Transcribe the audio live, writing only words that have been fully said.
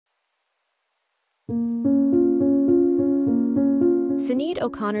Sinead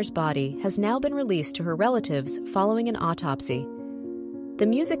O'Connor's body has now been released to her relatives following an autopsy. The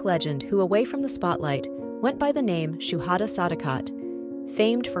music legend, who away from the spotlight, went by the name Shuhada Sadakat,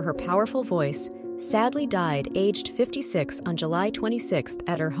 famed for her powerful voice, sadly died aged 56 on July 26th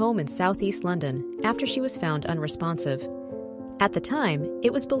at her home in southeast London after she was found unresponsive. At the time,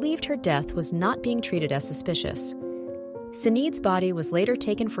 it was believed her death was not being treated as suspicious. Sinead's body was later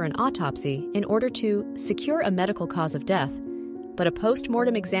taken for an autopsy in order to secure a medical cause of death, but a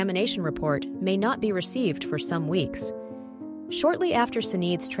post-mortem examination report may not be received for some weeks. Shortly after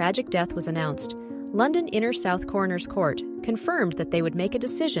Sinead's tragic death was announced, London Inner South Coroner's Court confirmed that they would make a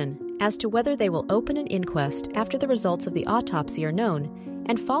decision as to whether they will open an inquest after the results of the autopsy are known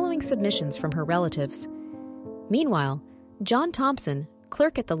and following submissions from her relatives. Meanwhile, John Thompson,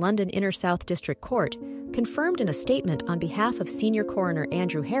 clerk at the London Inner South District Court, confirmed in a statement on behalf of Senior Coroner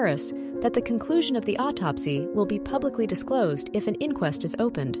Andrew Harris that the conclusion of the autopsy will be publicly disclosed if an inquest is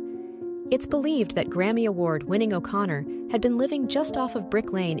opened. It's believed that Grammy Award-winning O'Connor had been living just off of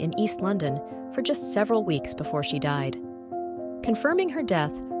Brick Lane in East London for just several weeks before she died. Confirming her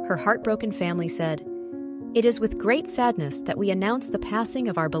death, her heartbroken family said, "It is with great sadness that we announce the passing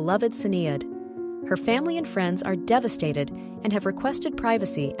of our beloved Sinead. Her family and friends are devastated and have requested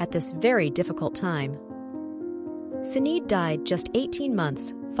privacy at this very difficult time." Sinead died just 18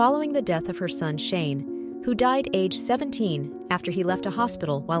 months following the death of her son Shane, who died age 17 after he left a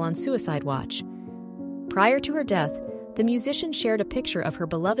hospital while on suicide watch. Prior to her death, the musician shared a picture of her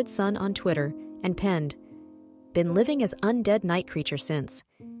beloved son on Twitter and penned, "Been living as undead night creature since.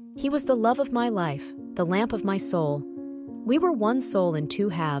 He was the love of my life, the lamp of my soul. We were one soul in two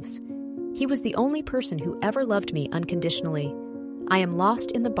halves. He was the only person who ever loved me unconditionally. I am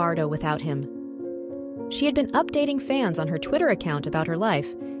lost in the bardo without him." She had been updating fans on her Twitter account about her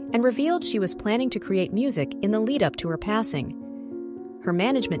life and revealed she was planning to create music in the lead-up to her passing. Her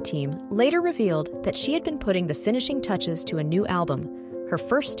management team later revealed that she had been putting the finishing touches to a new album, her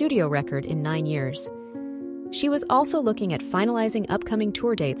first studio record in 9 years. She was also looking at finalizing upcoming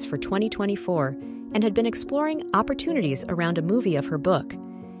tour dates for 2024 and had been exploring opportunities around a movie of her book.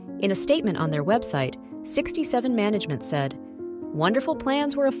 In a statement on their website, 67 Management said, "Wonderful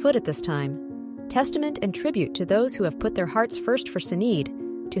plans were afoot at this time. Testament and tribute to those who have put their hearts first for Sinead,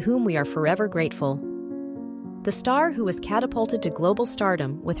 to whom we are forever grateful." The star, who was catapulted to global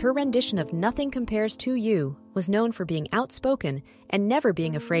stardom with her rendition of Nothing Compares to You, was known for being outspoken and never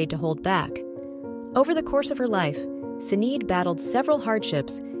being afraid to hold back. Over the course of her life, Sinead battled several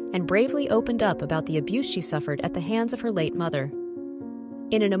hardships and bravely opened up about the abuse she suffered at the hands of her late mother.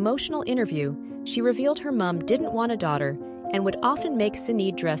 In an emotional interview, she revealed her mom didn't want a daughter and would often make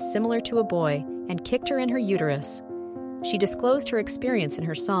Sinead dress similar to a boy and kicked her in her uterus. She disclosed her experience in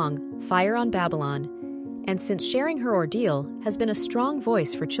her song, Fire on Babylon, and since sharing her ordeal, has been a strong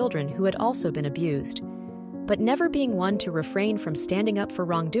voice for children who had also been abused. But never being one to refrain from standing up for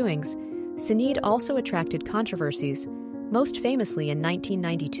wrongdoings, Sinead also attracted controversies. Most famously in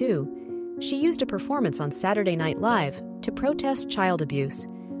 1992, she used a performance on Saturday Night Live to protest child abuse,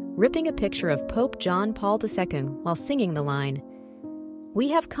 ripping a picture of Pope John Paul II while singing the line, "We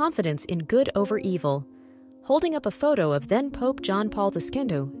have confidence in good over evil," holding up a photo of then Pope John Paul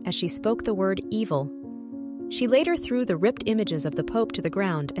II as she spoke the word evil. She later threw the ripped images of the Pope to the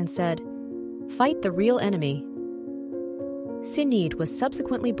ground and said, "Fight the real enemy." Sinead was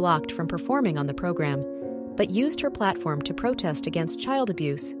subsequently blocked from performing on the program, but used her platform to protest against child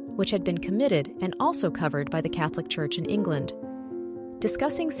abuse, which had been committed and also covered by the Catholic Church in England.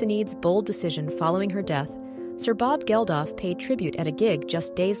 Discussing Sinead's bold decision following her death, Sir Bob Geldof paid tribute at a gig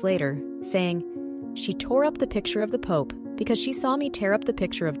just days later, saying, "She tore up the picture of the Pope because she saw me tear up the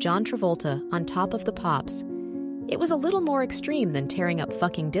picture of John Travolta on top of the Pops. It was a little more extreme than tearing up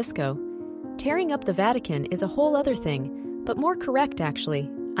fucking disco. Tearing up the Vatican is a whole other thing, but more correct actually.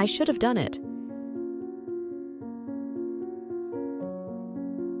 I should have done it.